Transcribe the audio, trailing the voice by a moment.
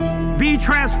Be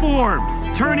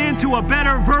transformed. Turn into a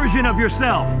better version of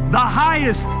yourself. The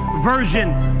highest version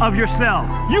of yourself.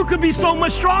 You could be so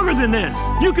much stronger than this.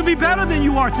 You could be better than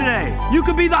you are today. You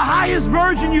could be the highest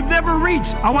version you've never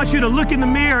reached. I want you to look in the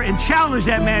mirror and challenge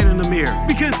that man in the mirror,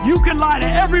 because you can lie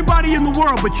to everybody in the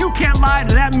world, but you can't lie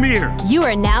to that mirror. You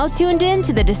are now tuned in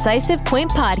to the Decisive Point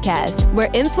Podcast,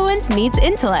 where influence meets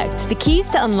intellect, the keys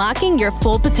to unlocking your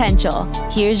full potential.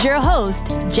 Here's your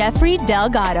host, Jeffrey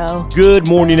Delgado. Good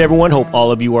morning, everyone. Hope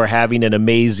all of you are having an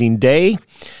amazing day.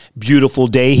 Beautiful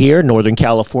day here, Northern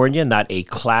California. Not a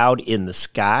cloud in the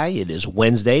sky. It is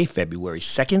Wednesday, February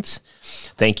 2nd.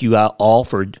 Thank you all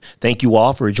for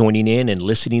joining in and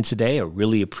listening today. I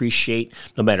really appreciate,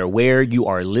 no matter where you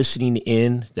are listening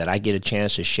in, that I get a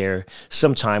chance to share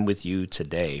some time with you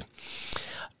today.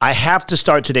 I have to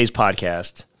start today's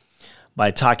podcast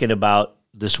by talking about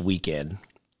this weekend.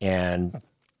 And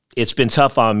it's been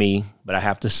tough on me, but I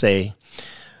have to say,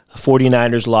 the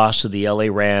 49ers lost to the LA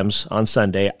Rams on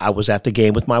Sunday. I was at the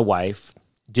game with my wife.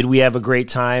 Did we have a great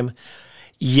time?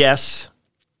 Yes.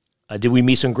 Did we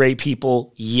meet some great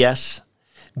people? Yes.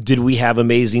 Did we have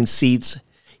amazing seats?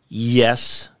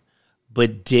 Yes.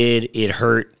 But did it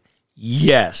hurt?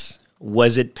 Yes.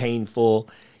 Was it painful?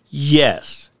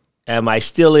 Yes. Am I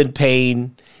still in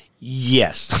pain?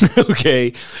 Yes.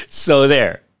 Okay. So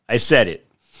there, I said it.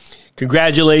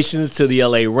 Congratulations to the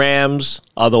LA Rams.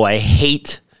 Although I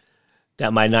hate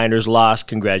that my Niners lost,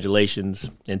 congratulations.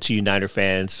 And to you Niner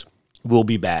fans, we'll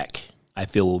be back. I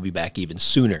feel we'll be back even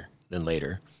sooner than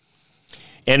later.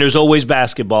 And there's always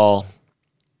basketball.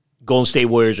 Golden State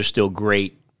Warriors are still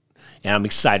great, and I'm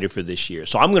excited for this year.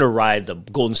 So I'm going to ride the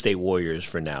Golden State Warriors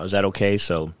for now. Is that okay?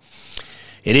 So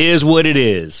it is what it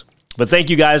is. But thank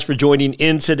you guys for joining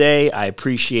in today. I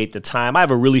appreciate the time. I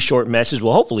have a really short message.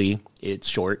 Well, hopefully it's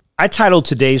short. I titled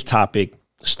today's topic,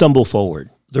 Stumble Forward.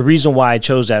 The reason why I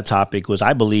chose that topic was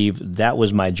I believe that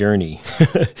was my journey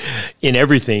in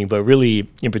everything, but really,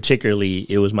 in particularly,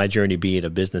 it was my journey being a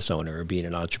business owner or being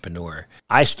an entrepreneur.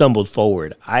 I stumbled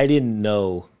forward. I didn't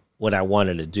know what I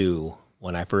wanted to do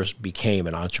when I first became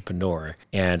an entrepreneur.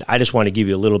 And I just want to give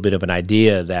you a little bit of an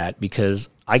idea of that, because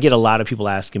I get a lot of people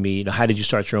asking me, how did you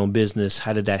start your own business?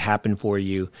 How did that happen for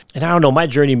you? And I don't know, my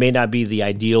journey may not be the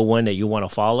ideal one that you want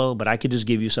to follow, but I could just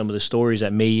give you some of the stories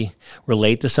that may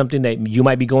relate to something that you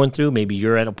might be going through. Maybe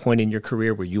you're at a point in your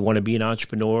career where you want to be an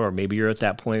entrepreneur, or maybe you're at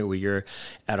that point where you're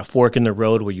at a fork in the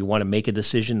road where you want to make a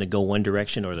decision to go one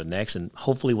direction or the next. And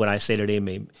hopefully what I say today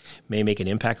may make an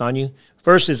impact on you.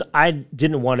 First is, I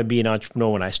didn't want to be an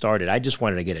entrepreneur when I started. I just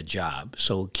wanted to get a job.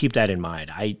 So keep that in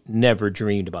mind. I never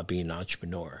dreamed about being an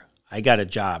entrepreneur. I got a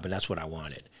job, and that's what I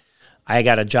wanted. I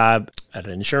got a job at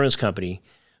an insurance company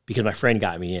because my friend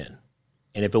got me in.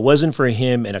 And if it wasn't for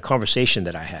him and a conversation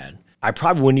that I had, I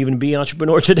probably wouldn't even be an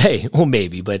entrepreneur today. Well,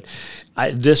 maybe, but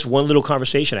this one little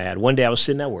conversation I had, one day I was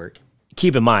sitting at work.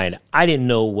 Keep in mind, I didn't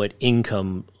know what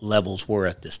income levels were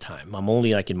at this time. I'm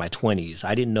only like in my 20s.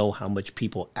 I didn't know how much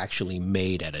people actually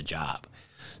made at a job.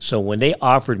 So when they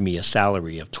offered me a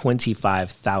salary of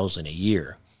 $25,000 a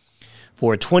year,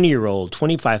 for a 20-year-old,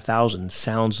 $25,000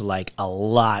 sounds like a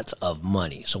lot of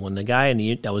money. So when the guy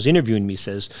that was interviewing me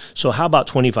says, so how about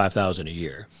 $25,000 a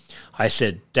year? I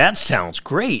said, that sounds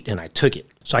great, and I took it.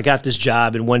 So I got this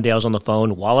job, and one day I was on the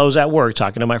phone while I was at work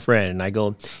talking to my friend, and I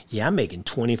go, yeah, I'm making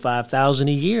 $25,000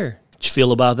 a year. How'd you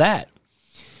feel about that?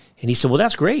 And he said, well,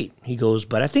 that's great. He goes,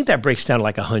 but I think that breaks down to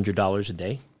like $100 a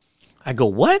day. I go,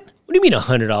 what? What do you mean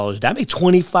 $100 a day? I make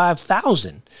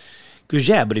 $25,000. He goes,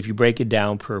 yeah, but if you break it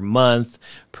down per month,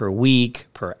 per week,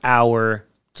 per hour,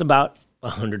 it's about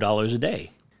 $100 a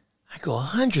day. I go,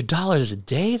 $100 a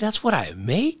day? That's what I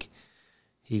make?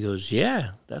 He goes, yeah,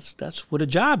 that's what a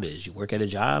job is. You work at a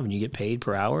job and you get paid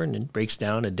per hour, and it breaks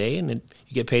down a day, and then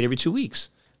you get paid every 2 weeks.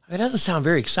 It doesn't sound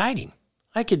very exciting.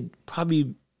 I could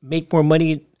probably make more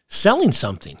money selling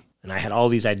something. And I had all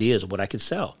these ideas of what I could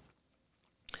sell.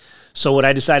 So what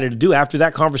I decided to do after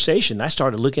that conversation, I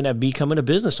started looking at becoming a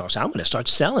business owner. So I'm going to start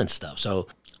selling stuff. So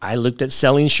I looked at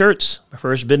selling shirts. My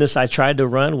first business I tried to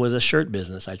run was a shirt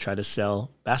business. I tried to sell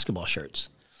basketball shirts.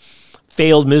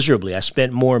 Failed miserably. I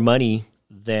spent more money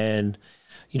than,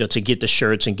 to get the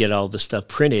shirts and get all the stuff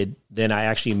printed than I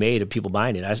actually made of people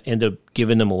buying it. I ended up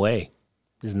giving them away.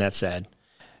 Isn't that sad?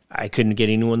 I couldn't get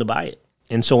anyone to buy it.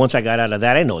 And so once I got out of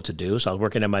that, I didn't know what to do. So I was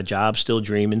working at my job, still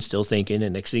dreaming, still thinking.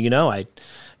 And next thing you know, I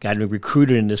got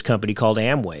recruited in this company called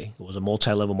Amway. It was a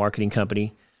multi-level marketing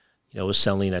company. It was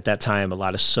selling at that time a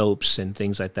lot of soaps and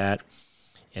things like that.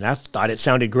 And I thought it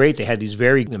sounded great. They had these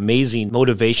very amazing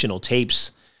motivational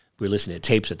tapes. We were listening to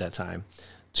tapes at that time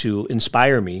to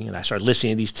inspire me. And I started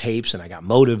listening to these tapes, and I got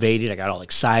motivated. I got all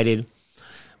excited.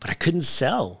 But I couldn't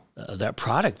sell that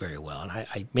product very well. And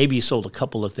I maybe sold a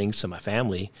couple of things to my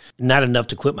family, not enough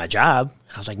to quit my job.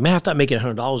 And I was like, man, I thought making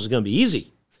 $100 was going to be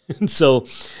easy. And so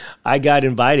I got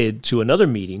invited to another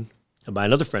meeting by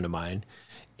another friend of mine,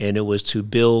 and it was to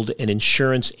build an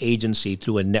insurance agency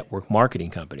through a network marketing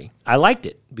company. I liked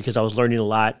it because I was learning a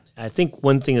lot. I think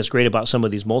one thing that's great about some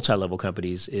of these multi-level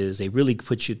companies is they really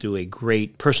put you through a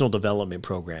great personal development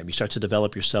program. You start to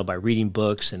develop yourself by reading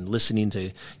books and listening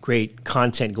to great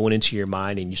content going into your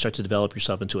mind, and you start to develop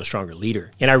yourself into a stronger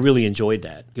leader. And I really enjoyed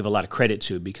that. Give a lot of credit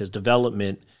to it because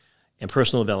development and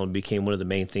personal development became one of the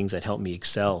main things that helped me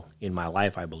excel in my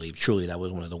life, I believe. Truly, that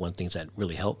was one of the things that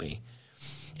really helped me.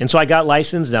 And so I got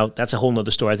licensed. Now, that's a whole nother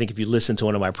story. I think if you listen to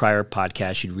one of my prior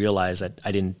podcasts, you'd realize that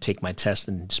I didn't take my test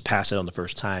and just pass it on the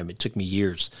first time. It took me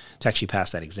years to actually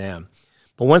pass that exam.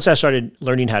 But once I started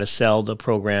learning how to sell the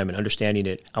program and understanding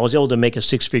it, I was able to make a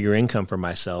 6-figure income for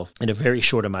myself in a very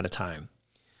short amount of time,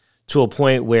 to a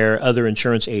point where other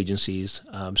insurance agencies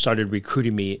started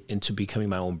recruiting me into becoming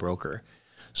my own broker.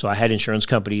 So I had insurance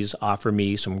companies offer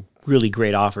me some really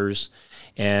great offers,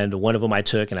 and one of them I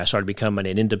took, and I started becoming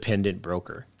an independent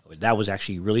broker. That was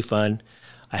actually really fun.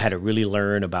 I had to really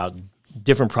learn about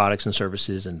different products and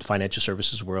services and the financial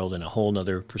services world in a whole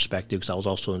nother perspective, because I was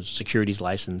also in securities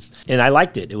license. And I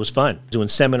liked it. It was fun. Doing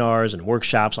seminars and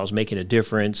workshops, I was making a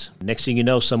difference. Next thing you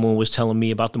know, someone was telling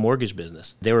me about the mortgage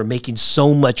business. They were making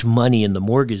so much money in the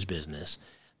mortgage business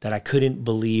that I couldn't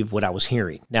believe what I was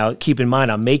hearing. Now, keep in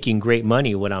mind, I'm making great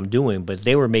money what I'm doing, but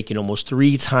they were making almost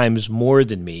 3 times more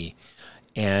than me,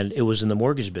 and it was in the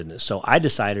mortgage business. So I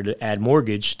decided to add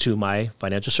mortgage to my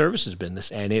financial services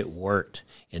business, and it worked.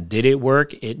 And did it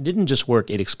work? It didn't just work,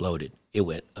 it exploded. It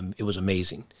was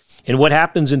amazing. And what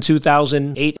happens in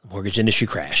 2008? The mortgage industry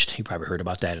crashed. You probably heard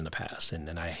about that in the past. And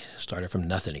then I started from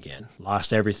nothing again.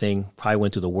 Lost everything. Probably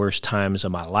went through the worst times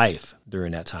of my life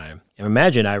during that time. And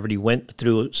imagine I already went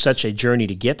through such a journey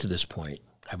to get to this point.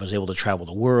 I was able to travel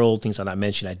the world, things that I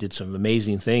mentioned. I did some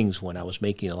amazing things when I was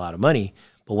making a lot of money.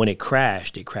 But when it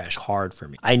crashed hard for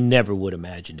me. I never would have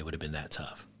imagined it would have been that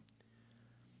tough.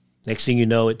 Next thing you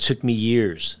know, it took me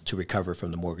years to recover from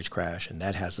the mortgage crash, and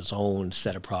that has its own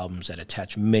set of problems that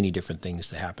attach many different things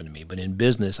to happen to me. But in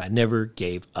business, I never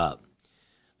gave up. The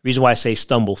reason why I say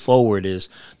stumble forward is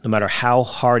no matter how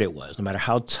hard it was, no matter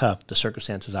how tough the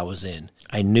circumstances I was in,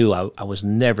 I knew I was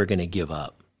never going to give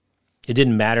up. It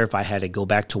didn't matter if I had to go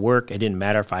back to work. It didn't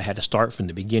matter if I had to start from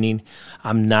the beginning.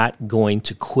 I'm not going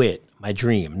to quit my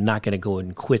dream. I'm not going to go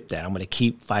and quit that. I'm going to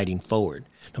keep fighting forward,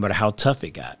 no matter how tough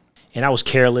it got. And I was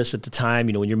careless at the time.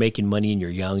 You know, when you're making money and you're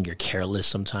young, you're careless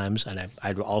sometimes. And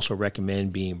I'd also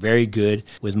recommend being very good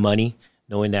with money,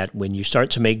 knowing that when you start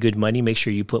to make good money, make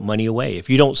sure you put money away. If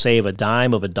you don't save a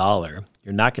dime of a dollar,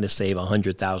 you're not going to save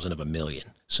 100,000 of a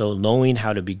million. So knowing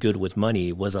how to be good with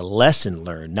money was a lesson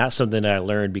learned, not something that I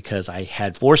learned because I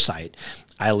had foresight.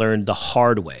 I learned the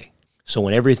hard way. So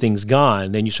when everything's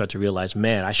gone, then you start to realize,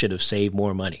 man, I should have saved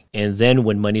more money. And then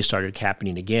when money started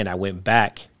happening again, I went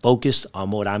back, focused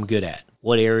on what I'm good at.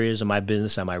 What areas of my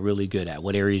business am I really good at?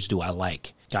 What areas do I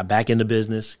like? Got back into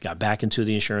business, got back into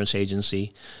the insurance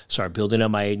agency, started building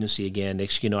up my agency again.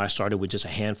 Next thing you know, I started with just a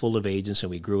handful of agents, and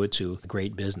we grew it to a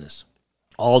great business.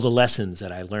 All the lessons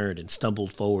that I learned and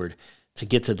stumbled forward to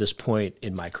get to this point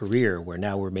in my career where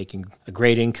now we're making a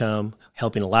great income,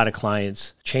 helping a lot of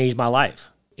clients, changed my life.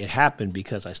 It happened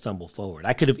because I stumbled forward.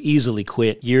 I could have easily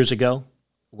quit years ago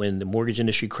when the mortgage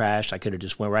industry crashed. I could have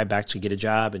just went right back to get a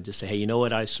job and just say, hey, you know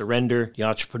what? I surrender the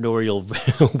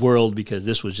entrepreneurial world because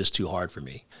this was just too hard for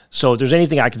me. So if there's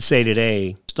anything I can say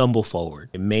today, stumble forward.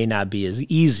 It may not be as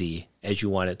easy as you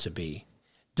want it to be.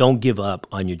 Don't give up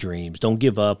on your dreams. Don't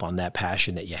give up on that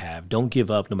passion that you have. Don't give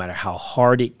up no matter how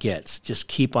hard it gets. Just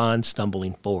keep on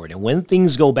stumbling forward. And when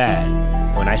things go bad,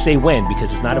 when I say when,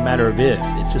 because it's not a matter of if,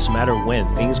 it's just a matter of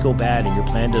when things go bad and your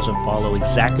plan doesn't follow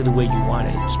exactly the way you want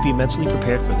it, just be mentally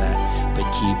prepared for that, but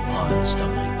keep on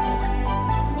stumbling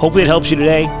forward. Hopefully it helps you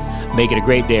today. Make it a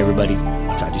great day, everybody.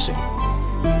 I'll talk to you soon.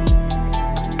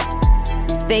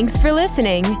 Thanks for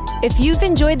listening. If you've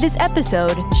enjoyed this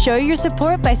episode, show your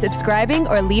support by subscribing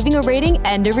or leaving a rating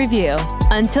and a review.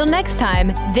 Until next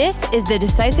time, this is the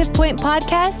Decisive Point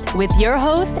Podcast with your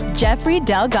host, Jeffrey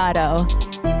Delgado.